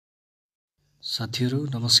साथीहरु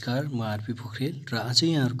नमस्कार, म आरपी पokhrel र आज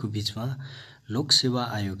यहाँहरुको बीचमा लोकसेवा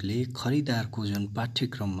आयोगले खरिदारको जुन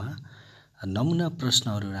पाठ्यक्रममा नमुना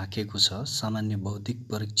प्रश्नहरु राखेको छ, सामान्य बौद्धिक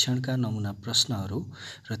परीक्षणका नमुना प्रश्नहरु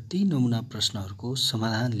र ती नमुना प्रश्नहरुको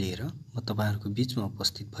समाधान लिएर म तपाईहरुको बीचमा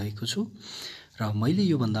उपस्थित भएको छु र मैले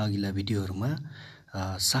यो भन्दा अघिल्ला भिडियोहरुमा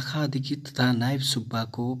शाखा अधिकृत तथा नायब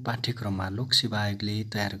सुब्बाको पाठ्यक्रममा लोकसेवा आयोगले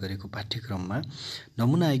तयार गरेको पाठ्यक्रममा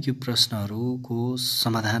नमुना आइक्यू प्रश्नहरुको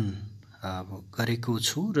समाधान गरेको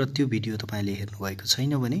छु र त्यो भिडियो तपाईले हेर्नु भएको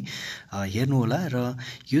छैन भने हेर्नु होला र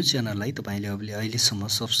यो च्यानललाई तपाईले अहिलेसम्म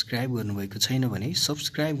सब्स्क्राइब गर्नुभएको छैन भने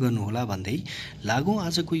सब्स्क्राइब गर्नु होला भन्दै लागौं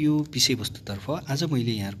आजको यो विषयवस्तुतर्फ। आज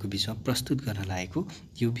मैले यहाँहरुको बीचमा प्रस्तुत गर्न लागेको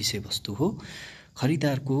यो विषयवस्तु हो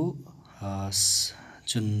खरिदारको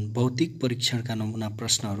जुन भौतिक परीक्षणका नमुना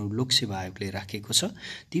प्रश्नहरु लोकसेवा आयोगले राखेको छ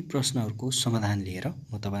ती प्रश्नहरुको समाधान लिएर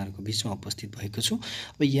म तपाईहरुको बीचमा उपस्थित भएको छु।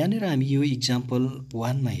 अब यहाँनेर हामी यो एक्जाम्पल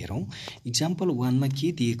 1 मा हेरौं। एक्जाम्पल 1 मा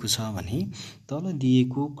के दिएको छ भने तल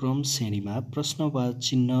दिएको क्रम श्रेणीमा प्रश्न वा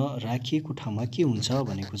चिन्ह राखिएको ठाउँमा के हुन्छ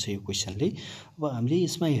भनेको छ यो क्वेशनले। अब हामीले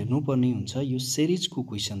यसमा हेर्नुपर्ने हुन्छ, यो सिरिजको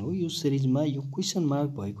क्वेशन हो। यो सिरिजमा यो क्वेशन मार्क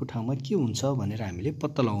भएको ठाउँमा के हुन्छ भनेर हामीले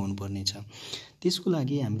पत्ता लगाउनु पर्ने छ। त्यसको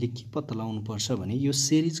लागि हामीले के पत्ता लगाउनु पर्छ भने यो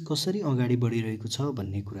सिरिज कसरी अगाडि बढिरहेको छ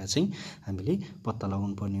भन्ने कुरा चाहिँ हामीले पत्ता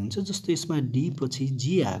लगाउनु पर्ने हुन्छ। जस्तो यसमा डी पछि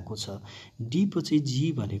जी आएको छ, डी पछि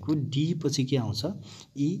जी भनेको डी पछि के आउँछ,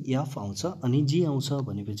 ई एफ आउँछ अनि जी आउँछ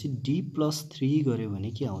भनेपछि डी प्लस 3 गर्यो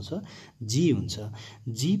भने के आउँछ, जी हुन्छ।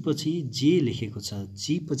 जी पछि जे लेखेको छ,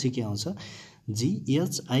 जी पछि के आउँछ, जी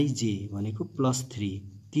एच आई जे भनेको प्लस 3,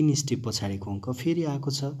 3 स्टेप पछाडिको अंक फेरि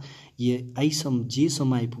आएको छ। यो आइसम्म जे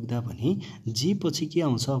सम्म आइपुग्दा भने जे पछि के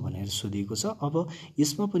आउँछ भनेर सोधिएको छ। अब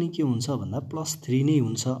यसमा पनि के हुन्छ भन्दा प्लस 3 नै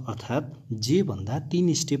हुन्छ, अर्थात जे भन्दा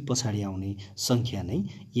 3 स्टेप पछाडि आउने संख्या नै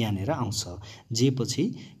यहाँनेर आउँछ। जे पछि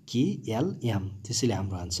के एल एम, त्यसैले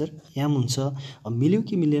हाम्रो आन्सर एम हुन्छ। अब मिल्यो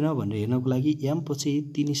कि मिलेन भनेर हेर्नको लागि एम पछि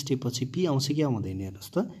 3 स्टेप पछि पी आउँछ कि आउँदैन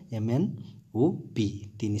हेर्नुस् त, एमएन ओ पी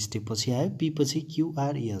 3 स्टेप पछि आयो, पी पछि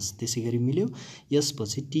क्यूआर एस त्यसै गरी मिल्यो, एस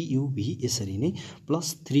पछि टीयूभी, यसरी नै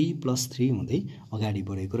प्लस 3 हुँदै अगाडि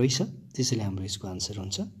बढेको रहेछ। त्यसैले हाम्रो यसको आन्सर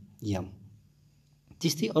हुन्छ एम।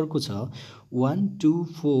 त्यस्तै अर्को छ 1 2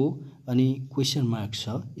 4 अनि क्वेशन मार्क छ,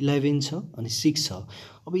 11 छ अनि 6 छ।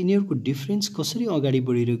 अब यिनीहरुको डिफरेन्स कसरी अगाडि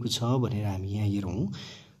बढिरहेको छ भनेर हामी यहाँ हेरौं।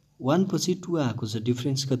 1 पछि 2 आएको छ,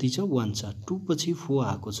 डिफरेन्स कति छ, 1 छ। 2 पछि 4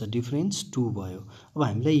 आएको छ, डिफरेन्स 2 भयो। अब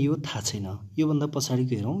हामीलाई यो थाहा छैन, यो भन्दा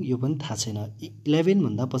पछाडिको हेरौं, यो पनि थाहा छैन। 11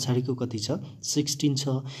 भन्दा पछाडिको कति छ, 16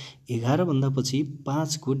 छ। 11 भन्दा पछि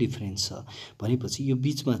 5 को डिफरेन्स छ भनेपछि यो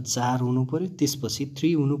बीचमा 4 हुनु पर्यो, त्यसपछि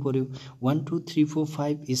 3 हुनु पर्यो। 1 2 3 4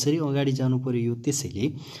 5 यसरी अगाडि जानु पर्यो यो।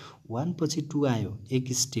 त्यसैले 1 पछि 2 आयो,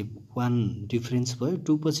 एक स्टेप 1 डिफरेन्स भयो,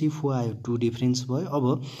 2 पछि 4 आयो, 2 डिफरेन्स भयो।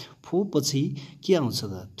 अब 4 पछि के आउँछ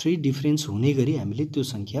त, 3 डिफरेन्स हुने गरी हामीले त्यो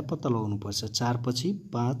संख्या पत्ता लगाउनु पर्छ। 4 पछि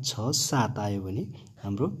 5 6 7 आयो भने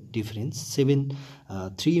हाम्रो डिफरेन्स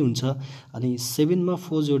 3 हुन्छ अनि 7 मा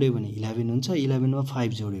 4 जोड्यो भने 11 हुन्छ, 11 मा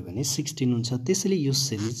 5 जोड्यो भने 16 हुन्छ। त्यसैले यो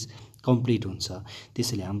सिरिज कम्प्लिट हुन्छ।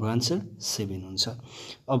 त्यसैले हाम्रो आन्सर 7 हुन्छ।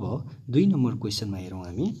 अब 2 नम्बर क्वेशनमा हेरौं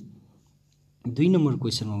हामी। 2 नम्बर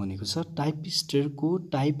क्वेशनमा भनेको छ टाइपिस्टको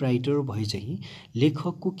टाइपराइटर भए चाहिँ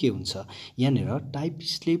लेखकको के हुन्छ। यहाँनेर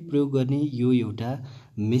टाइपिस्टले प्रयोग गर्ने यो एउटा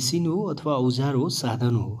मेसिन हो अथवा औजार हो,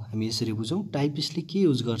 साधन हो। हामी यसरी बुझौं, टाइपिस्टले के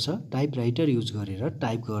युज गर्छ, टाइपराइटर युज गरेर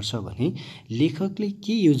टाइप गर्छ भने लेखकले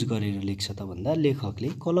के युज गरेर लेख्छ त भन्दा लेखकले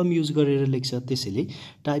कलम युज गरेर लेख्छ। त्यसैले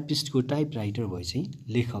टाइपिस्टको टाइपराइटर भए चाहिँ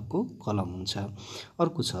लेखकको कलम हुन्छ।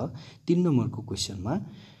 अर्को छ 3 नम्बरको क्वेशनमा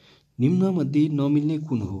निम्नमध्ये नमिल्ने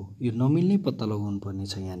कुन हो, यो नमिल्ने पत्ता लगाउनु पर्ने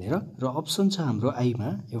छ यहाँनेर। र अप्सन छ हाम्रो आईमा,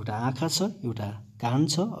 एउटा आँखा छ, एउटा कान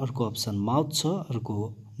छ, अर्को अप्सन माउथ छ, अर्को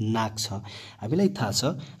नाक छ। हामीलाई थाहा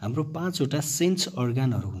छ हाम्रो 5 वटा सेन्स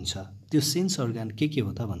अर्गानहरु हुन्छ। त्यो सेन्स अर्गान के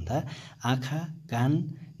हो त भन्दा आँखा, कान,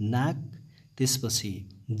 नाक, त्यसपछि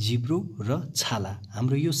जिब्रो र छाला।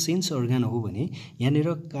 हाम्रो यो सेन्स अर्गान हो भने यहाँनेर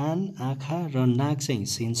कान, आँखा र नाक चाहिँ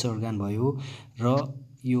सेन्स अर्गान भयो र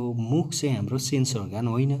यो मुख चाहिँ हाम्रो सेन्स अर्गान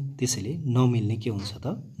होइन। त्यसैले नमिल्ने के हुन्छ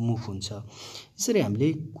त, मुख हुन्छ। यसरी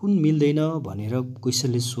हामीले कुन मिल्दैन भनेर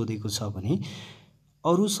क्वेशनले सोधेको छ भने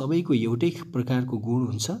अरु सबैको एउटै प्रकारको गुण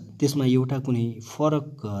हुन्छ, त्यसमा एउटा कुनै फरक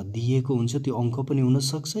दिएको हुन्छ, त्यो अंक पनि हुन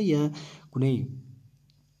सक्छ या कुनै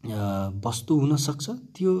वस्तु हुन सक्छ,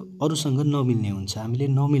 त्यो अरूसँग नमिल्ने हुन्छ। हामीले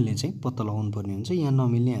नमिल्ने चाहिँ पत्ता लगाउनु पर्ने हुन्छ। यहाँ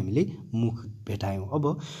नमिल्ने हामीले मुख भेटायौं। अब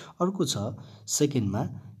अर्को छ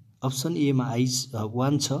सेकेन्डमा अप्सन ए मा आइज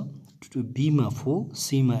 1 छ, B मा 4,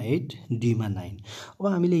 C मा 8, D मा 9। अब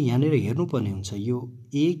हामीले यहाँनिर हेर्नुपर्ने हुन्छ यो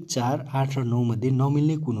 1, 4, 8 र 9 मध्ये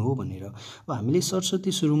नमिल्ने कुन हो भनेर। अब हामीले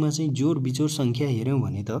सरस्वती सुरुमा चाहिँ जोड बिजोड संख्या हेर्यौं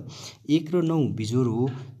भने त 1 र 9 बिजोड हो,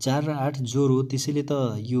 4 र 8 जोड हो, त्यसैले त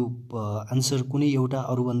यो आन्सर कुनै एउटा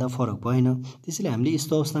अरूभन्दा फरक भएन। त्यसैले हामीले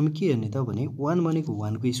यस्तो अवस्थामा के हेर्ने त भने 1 भनेको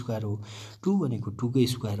 1 को स्क्वायर हो, 2 भनेको 2 को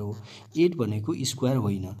स्क्वायर हो, 8 भनेको स्क्वायर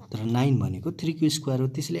होइन, तर 9 भनेको 3 को स्क्वायर हो।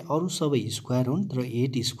 त्यसैले अरू सबै स्क्वायर हुन् तर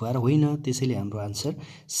 8 स्क्वायर होइन, त्यसैले हाम्रो आन्सर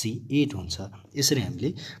C 8 हुन्छ। यसरी हामीले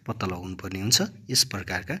पत्ता लगाउनु पर्ने हुन्छ यस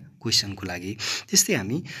प्रकारका क्वेशनको लागि। त्यस्तै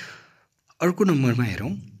हामी अर्को नम्बरमा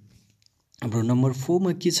हेरौँ। हाम्रो नम्बर 4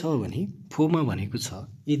 मा के छ भने 4 मा भनेको छ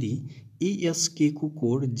यदि ASK को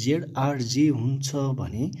कोड ZRJ हुन्छ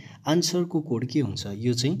भने आन्सरको कोड के हुन्छ।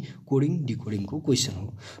 यो चाहिँ कोडिङ डिकोडिङको क्वेशन हो।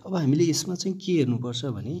 अब हामीले यसमा चाहिँ के हेर्नुपर्छ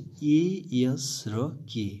भने AS र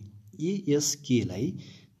K, ASK लाई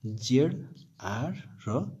ZR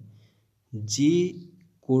र J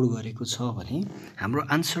कोड गरेको छ भने हाम्रो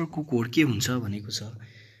आन्सरको कोड के हुन्छ भनेको छ।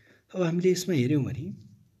 अब हामीले यसमा हेर्यौं भने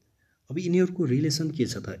अब यिनीहरुको रिलेसन के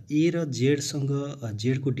छ त, A र Z सँग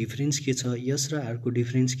Z को डिफरेन्स के छ, S र R को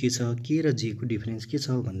डिफरेन्स के छ, K र J को डिफरेन्स के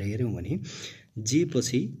छ भनेर हेर्यौं भने J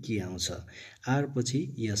पछि के आउँछ, R पछि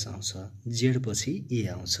S आउँछ, Z पछि A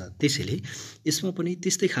आउँछ। त्यसैले यसमा पनि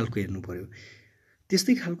त्यस्तै खालको हेर्नु पर्यो।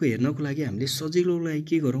 त्यस्तै खालको हेर्नको लागि हामीले सजिलोलाई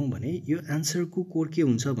के गरौँ भने यो आन्सरको कोड के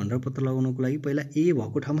हुन्छ भनेर पत्ता लगाउनको लागि पहिला A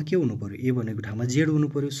भएको ठाउँमा के हुनु पर्यो, A भनेको ठाउँमा Z हुनु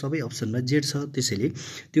पर्यो। सबै अप्सनमा Z छ, त्यसैले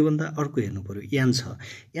त्यो भन्दा अर्को हेर्नु पर्यो N छ,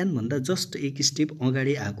 N भन्दा जस्ट एक स्टेप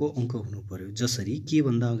अगाडि आएको अंक हुनु पर्यो। जसरी K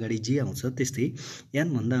भन्दा अगाडि J आउँछ त्यस्तै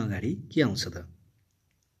N भन्दा अगाडि के आउँछ त,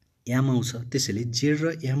 M आउँछ। त्यसैले Z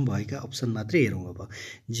र M भएका अप्सन मात्रै हेरौँ। अब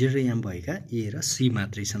Z र M भएका A र C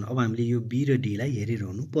मात्रै छन्। अब हामीले यो B र D लाई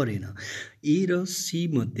हेरिरहनु परेन। A र C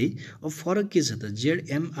मध्ये अब फरक के छ त,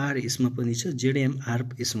 ZMR यसमा पनि छ,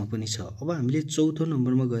 ZMR यसमा पनि छ। अब हामीले चौथो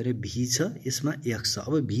नम्बरमा गएर V छ, यसमा X छ।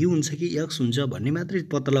 अब V हुन्छ कि X हुन्छ भन्ने मात्रै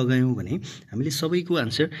पत्ता लगायौं भने हामीले सबैको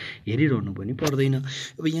आन्सर हेरिरहनु पनि पर्दैन।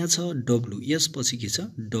 अब यहाँ छ W, यस पछि के छ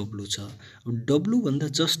W छ। अब W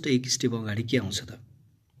भन्दा जस्ट एक स्टेप अगाडि के आउँछ त,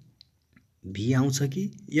 V आउँछ कि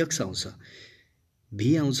X आउँछ,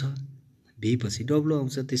 V आउँछ, V पछि W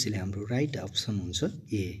आउँछ। त्यसैले हाम्रो राइट अप्सन हुन्छ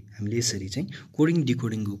A। हामीले यसरी चाहिँ कोडिङ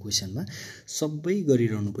डिकोडिङको क्वेशनमा सबै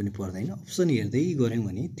गरिरहनु पनि पर्दैन, अप्सन हेर्दै गर्यौं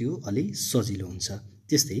भने त्यो अलि सजिलो हुन्छ।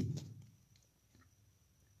 त्यस्तै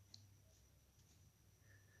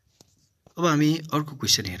अब हामी अर्को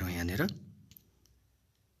क्वेशन हेरौँ। यहाँनिर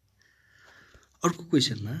अर्को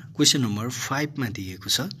क्वेशनमा क्वेशन नम्बर 5 मा दिएको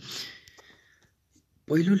छ,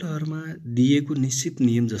 पहिलो लहरमा दिएको निश्चित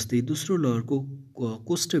नियम जस्तै दोस्रो लहरको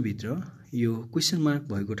कोष्ठभित्र यो क्वेशन मार्क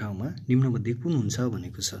भएको ठाउँमा निम्नमध्ये कुन हुन्छ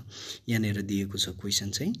भनेको छ। यहाँनिर दिएको छ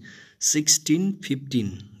क्वेशन चाहिँ 16,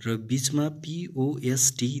 15 र बीचमा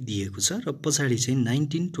POST दिएको छ र पछाडि चाहिँ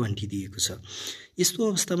 19, 20 दिएको छ। यस्तो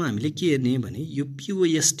अवस्थामा हामीले के हेर्ने भने यो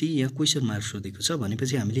POST यहाँ क्वेशन मार्क सोधेको छ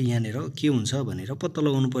भनेपछि हामीले यहाँनिर के हुन्छ भनेर पत्ता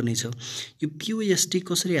लगाउनु पर्ने छ। यो POST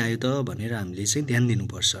कसरी आयो त भनेर हामीले चाहिँ ध्यान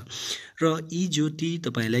दिनुपर्छ र E जो T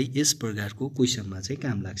तपाईलाई यस प्रकारको क्वेशनमा चाहिँ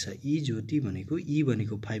काम लाग्छ। E जो T भनेको E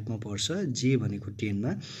भनेको 5 मा पर्छ, J भनेको 10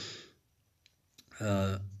 मा,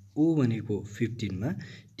 O भनेको 15 मा,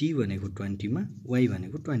 T भनेको 20 मा, Y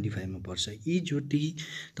भनेको 25 मा पर्छ। E जो T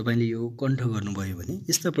तपाईले यो कण्ठ गर्नुभयो भने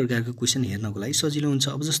यस्ता प्रकारको क्वेशन हेर्नको लागि सजिलो हुन्छ।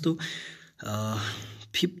 अब जस्तो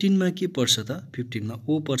 15 मा के पर्छ त, 15 मा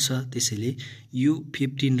O पर्छ। त्यसैले यो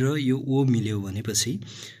 15 र यो O मिल्यो भनेपछि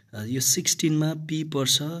यो 16 मा P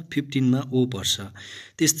पर्छ, 15 मा O पर्छ।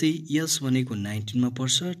 त्यस्तै S भनेको 19 मा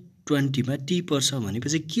पर्छ, 20 मा T पर्छ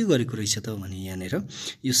भनेपछि के गरेको रहेछ त भने यहाँनिर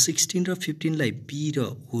यो 16 र 15 लाई P र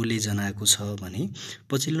O ले जनाएको छ भने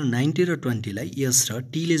पछिल्लो 90 र 20 लाई S र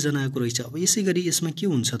T ले जनाएको रहेछ। अब यसैगरी यसमा के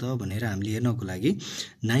हुन्छ त भनेर हामीले हेर्नको लागि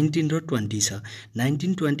 19 र 20 छ,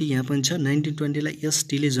 19, 20 यहाँ पनि छ, 19, 20 लाई S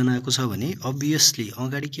T ले जनाएको छ भने अभियसली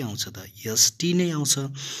अगाडि के आउँछ त S T नै आउँछ।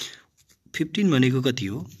 15 भनेको कति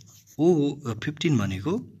हो, O हो, 15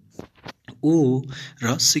 भनेको O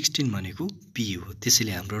र 16 भनेको P हो।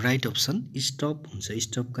 त्यसैले हाम्रो राइट अप्सन स्टप हुन्छ।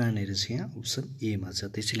 स्टप कहाँनिर छ, यहाँ अप्सन A मा छ।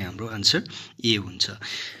 त्यसैले हाम्रो आन्सर A हुन्छ।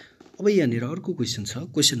 अब यहाँनिर अर्को क्वेशन छ,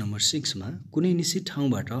 क्वेशन नम्बर 6 मा कुनै निश्चित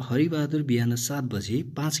ठाउँबाट हरिबहादुर बिहान 7 बजे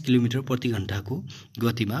 5 किलोमिटर प्रति घण्टाको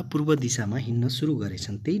गतिमा पूर्व दिशामा हिँड्न सुरु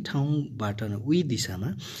गरेछन्। त्यही ठाउँबाट उही दिशामा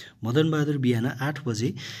मदनबहादुर बिहान 8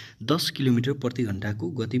 बजे 10 किलोमिटर प्रति घण्टाको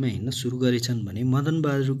गतिमा हिँड्न सुरु गरेछन् भने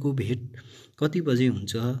मदनबहादुरको भेट कति बजे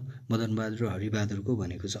हुन्छ, मदनबहादुर र हरिबहादुरको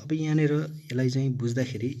भनेको छ। अब यहाँनिर यसलाई चाहिँ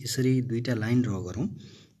बुझ्दाखेरि यसरी दुईटा लाइन ड्रा गरौँ।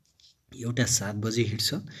 एउटा 7 बजे हिँड्छ,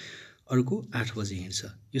 अर्को 8 बजे हिँड्छ।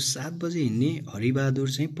 यो 7 बजे हिँड्ने हरिबहादुर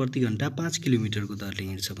चाहिँ प्रति घण्टा 5 किलोमिटरको दरले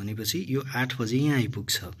हिँड्छ भनेपछि यो 8 बजे यहाँ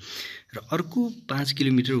आइपुग्छ र अर्को 5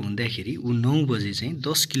 किलोमिटर हुँदाखेरि ऊ 9 बजे चाहिँ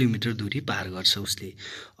 10 किलोमिटर दूरी पार गर्छ उसले।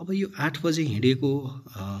 अब यो 8 बजे हिँडेको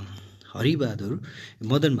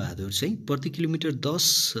मदन बहादुर चाहिँ प्रति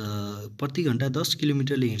घण्टा 10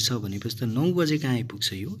 किलोमिटरले हिँड्छ भनेपछि त 9 बजे कहाँ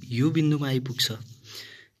आइपुग्छ यो बिन्दुमा आइपुग्छ,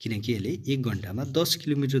 किनकि यसले 1 घण्टामा 10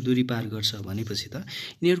 किलोमिटर दूरी पार गर्छ भनेपछि त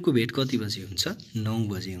यिनीहरूको भेट कति बजे हुन्छ? 9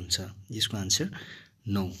 बजे हुन्छ। यसको आन्सर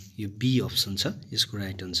 9, यो बी अप्सन छ, यसको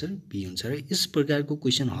राइट आन्सर बी हुन्छ। र यस प्रकारको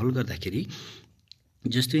क्वेसन हल गर्दाखेरि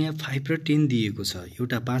जस्तो यहाँ 5 र 10 दिएको छ,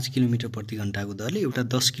 एउटा 5 किलोमिटर प्रति घण्टाको दरले, एउटा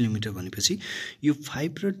 10 किलोमिटर भनेपछि यो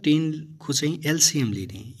 5 र 10 को चाहिँ एलसिएम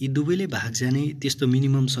लिने, यी दुवैले भाग जाने त्यस्तो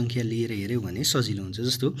मिनिमम सङ्ख्या लिएर हेऱ्यो भने सजिलो हुन्छ।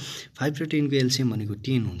 जस्तो 5 र 10 को एलसिएम भनेको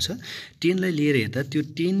 10 हुन्छ। 10 लाई लिएर हेर्दा त्यो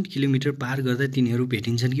 10 किलोमिटर पार गर्दा तिनीहरू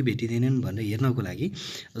भेटिन्छन् कि भेटिँदैनन् भनेर हेर्नको लागि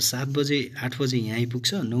 8 बजे यहाँ आइपुग्छ,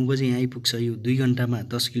 9 बजे यहाँ आइपुग्छ, यो 2 घण्टामा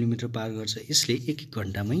 10 किलोमिटर पार गर्छ, यसले 1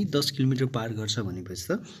 घण्टामै 10 किलोमिटर पार गर्छ भनेपछि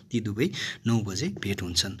त ती दुवै 9 बजे भेट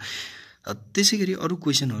हुन्छन्। त्यसै गरी अरू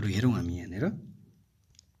क्वेसनहरू हेरौँ हामी यहाँनिर।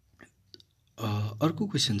 अर्को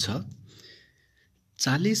क्वेसन छ,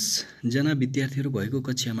 40 जना विद्यार्थीहरू भएको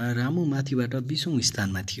कक्षामा रामु माथिबाट 20औं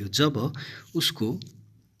स्थानमा थियो। जब उसको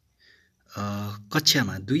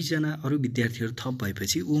कक्षामा 2 जना अरू विद्यार्थीहरू थप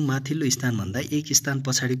भएपछि ऊ माथिल्लो स्थानभन्दा 1 स्थान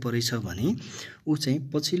पछाडि परेछ भने ऊ चाहिँ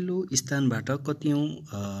पछिल्लो स्थानबाट कतिऔं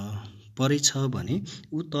परेछ भने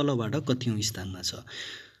ऊ तलबाट कतिऔं स्थानमा छ।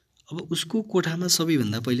 अब उसको कोठामा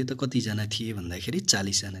सबैभन्दा पहिले त कतिजना थिए भन्दाखेरि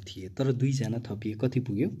 40 जना थिए, तर 2 जना थपिए, कति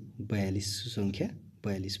पुग्यो? 42, संख्या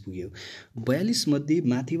 42 पुग्यो। 42 मध्ये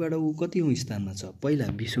माथिबाट ऊ कतिऔं स्थानमा छ? पहिला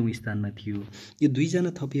 20औं स्थानमा थियो। यो 2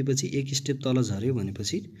 जना थपिएपछि 1 स्टेप तल झर्यो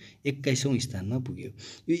भनेपछि 21औं स्थानमा पुग्यो।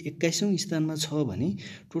 यो 21औं स्थानमा छ भने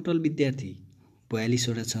टोटल विद्यार्थी 42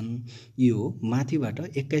 वटा छन्। यो माथिबाट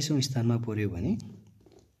 21औं स्थानमा पर्यो भने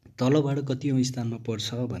तलबाट कतिऔं स्थानमा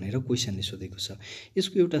पर्छ भनेर क्वेसनले सोधेको छ।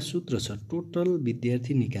 यसको एउटा सूत्र छ, टोटल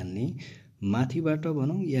विद्यार्थी निकाल्ने माथिबाट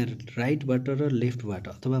भनौँ या राइटबाट र लेफ्टबाट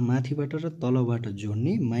अथवा माथिबाट र तलबाट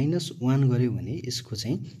जोड्ने -1 गर्यो भने यसको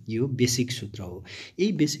चाहिँ यो बेसिक सूत्र हो।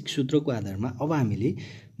 यही बेसिक सूत्रको आधारमा अब हामीले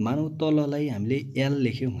मानौ तललाई हामीले एल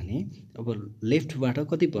लेख्यौँ भने अब लेफ्टबाट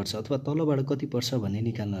कति पर्छ अथवा तलबाट कति पर्छ भन्ने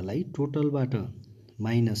निकाल्नलाई टोटलबाट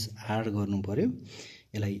 -8 गर्नु पर्यो,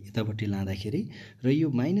 यसलाई यतापट्टि लाँदाखेरि, र यो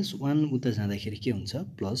 -1 उता जाँदाखेरि के हुन्छ?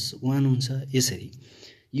 +1 हुन्छ। यसरी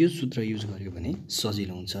यो सूत्र युज गर्यो भने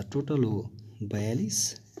सजिलो हुन्छ। टोटल हो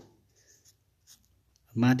 42,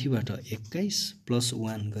 माथिबाट 21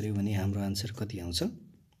 +1 गर्यो भने हाम्रो आन्सर कति आउँछ?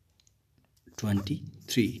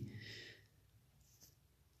 23।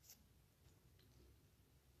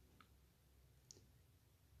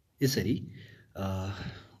 यसरी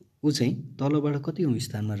ऊ चाहिँ तलबाट कतिऔं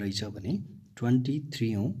स्थानमा रहेछ भने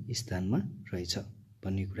 23औं स्थानमा रहेछ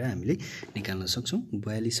भन्ने कुरा हामीले निकाल्न सक्छौँ।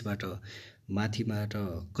 42बाट माथिबाट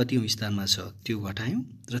कतिऔं स्थानमा छ त्यो घटायौँ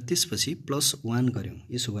र त्यसपछि +1 गर्यौँ।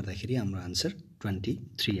 यसो गर्दाखेरि हाम्रो आन्सर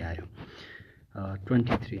 23 आयो।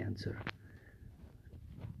 23 आन्सर,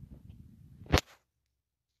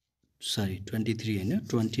 सरी 23 होइन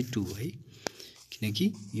 22 है, किनकि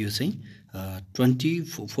यो चाहिँ 42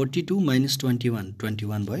 -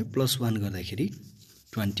 21 भयो, +1 गर्दाखेरि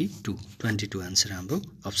 22 आन्सर हाम्रो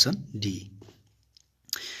अप्सन डी।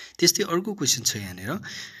 त्यस्तै अर्को क्वेसन छ यहाँनिर,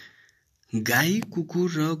 गाई कुकुर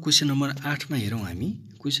र क्वेसन नम्बर 8 मा हेरौँ हामी।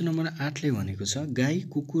 क्वेसन नम्बर 8 ले भनेको छ गाई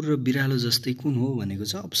कुकुर र बिरालो जस्तै कुन हो भनेको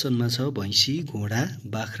छ। अप्सनमा छ भैँसी, घोडा,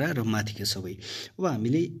 बाख्रा र माथिका सबै। अब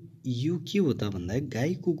हामीले यो के हो त भन्दा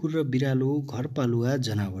गाई कुकुर र बिरालो घरपालुवा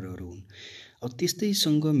जनावरहरू हुन्। अब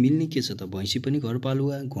त्यस्तैसँग मिल्ने के छ त, भैँसी पनि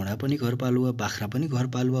घरपालुवा, घोडा पनि घरपालुवा, बाख्रा पनि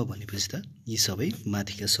घरपालुवा भनेपछि त यी सबै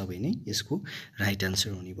माथिका सबै नै यसको राइट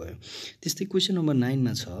आन्सर हुने भयो। त्यस्तै क्वेसन नम्बर 9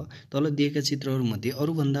 मा छ तल दिएका चित्रहरूमध्ये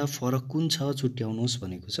अरूभन्दा फरक कुन छ छुट्याउनुहोस्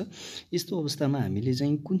भनेको छ। यस्तो अवस्थामा हामीले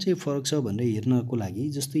चाहिँ कुन चाहिँ फरक छ भनेर हेर्नको लागि,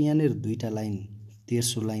 जस्तो यहाँनिर 2टा लाइन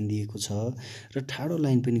तेर्सो लाइन दिएको छ र ठाडो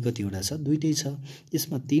लाइन पनि कतिवटा छ? 2टै छ।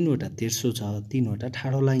 यसमा 3वटा तेर्सो छ, 3वटा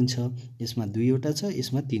ठाडो लाइन छ, यसमा 2वटा छ,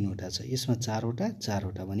 यसमा 3वटा छ, यसमा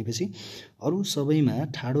 4वटा भनेपछि अरू सबैमा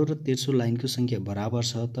ठाडो र तेर्सो लाइनको संख्या बराबर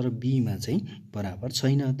छ, तर बीमा चाहिँ बराबर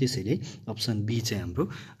छैन। त्यसैले अप्सन बी चाहिँ हाम्रो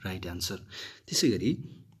राइट आन्सर। त्यसैगरी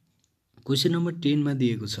क्वेसन नम्बर 10 मा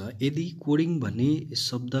दिएको छ यदि कोडिङ भन्ने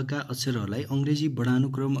शब्दका अक्षरहरूलाई अंग्रेजी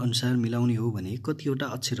वर्णानुक्रम अनुसार मिलाउने हो भने कतिवटा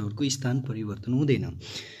अक्षरहरूको स्थान परिवर्तन हुँदैन।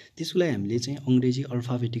 त्यसको लागि हामीले चाहिँ अंग्रेजी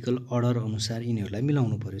अल्फाबेटिकल अर्डर अनुसार यिनीहरूलाई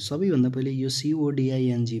मिलाउनु पर्यो। सबैभन्दा पहिले यो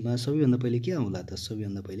CODING मा सबैभन्दा पहिले के आउला त?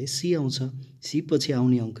 सबैभन्दा पहिले सी आउँछ। सी पछि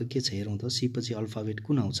आउने अंक के छ हेरौँ त। सी पछि अल्फाबेट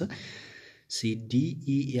कुन आउँछ?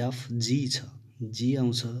 CDEFG छ, जी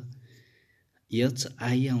आउँछ। एच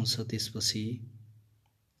आई आउँछ, त्यसपछि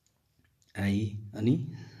आई, अनि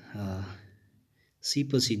सी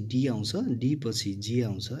पछि डी आउँछ, डी पछि जी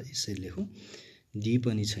आउँछ, यसरी लेखौँ, डी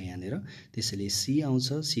पनि छ यहाँनिर। त्यसैले सी आउँछ,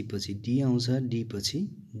 सी पछि डी आउँछ, डी पछि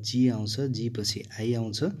जी आउँछ, जी पछि आई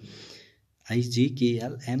आउँछ,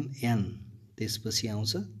 आइजिकेएलएमएन त्यसपछि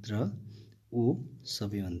आउँछ र ओ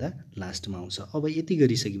सबैभन्दा लास्टमा आउँछ। अब यति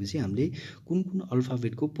गरिसकेपछि हामीले कुन कुन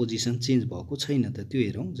अल्फाबेटको पोजिसन चेन्ज भएको छैन त त्यो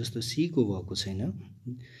हेरौँ। जस्तो सी को भएको छैन,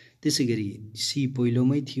 त्यसै गरी सी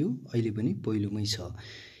पहिलोमै थियो, अहिले पनि पहिलोमै छ।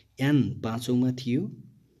 एन पाँचौँमा थियो,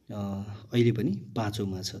 अहिले पनि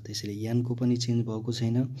पाँचौँमा छ, त्यसैले एनको पनि चेन्ज भएको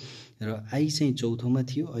छैन। र आई चाहिँ चौथोमा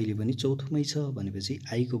थियो, अहिले पनि चौथोमै छ, भनेपछि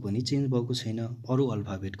आईको पनि चेन्ज भएको छैन। अरू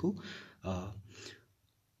अल्फाबेटको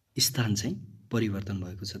स्थान चाहिँ परिवर्तन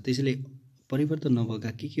भएको छ। त्यसैले परिवर्तन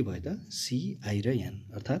नभएका के भयो त? सी, आई र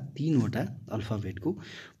एन, अर्थात् तीनवटा अल्फाबेटको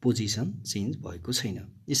पोजिसन चेन्ज भएको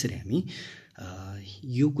छैन। यसरी हामी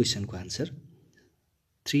यो क्वेसनको आन्सर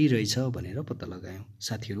 3 रहेछ भनेर पत्ता लगायौँ।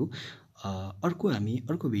 साथीहरू, हामी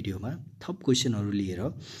अर्को भिडियोमा थप क्वेसनहरू लिएर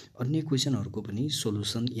अन्य क्वेसनहरूको पनि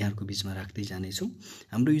सोलुसन यहाँहरूको बिचमा राख्दै जानेछौँ।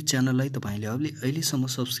 हाम्रो यो च्यानललाई तपाईँले अहिलेसम्म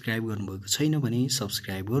सब्सक्राइब गर्नुभएको छैन भने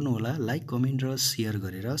सब्सक्राइब गर्नुहोला, लाइक, कमेन्ट र सेयर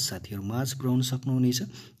गरेर साथीहरू माझ पुर्याउन सक्नुहुनेछ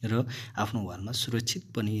र आफ्नो वालमा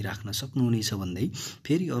सुरक्षित पनि राख्न सक्नुहुनेछ भन्दै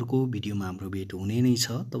फेरि अर्को भिडियोमा हाम्रो भेट हुने नै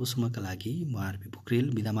छ। तबसम्मका लागि म आरपी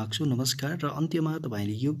पोखरेल बिदा माग्छु। नमस्कार। र अन्त्यमा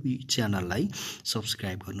तपाईँले यो च्यानललाई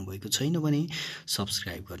सब्सक्राइब गर्नुभएको छैन भने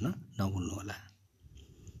सब्सक्राइब गर्न नभुल्नुहोला।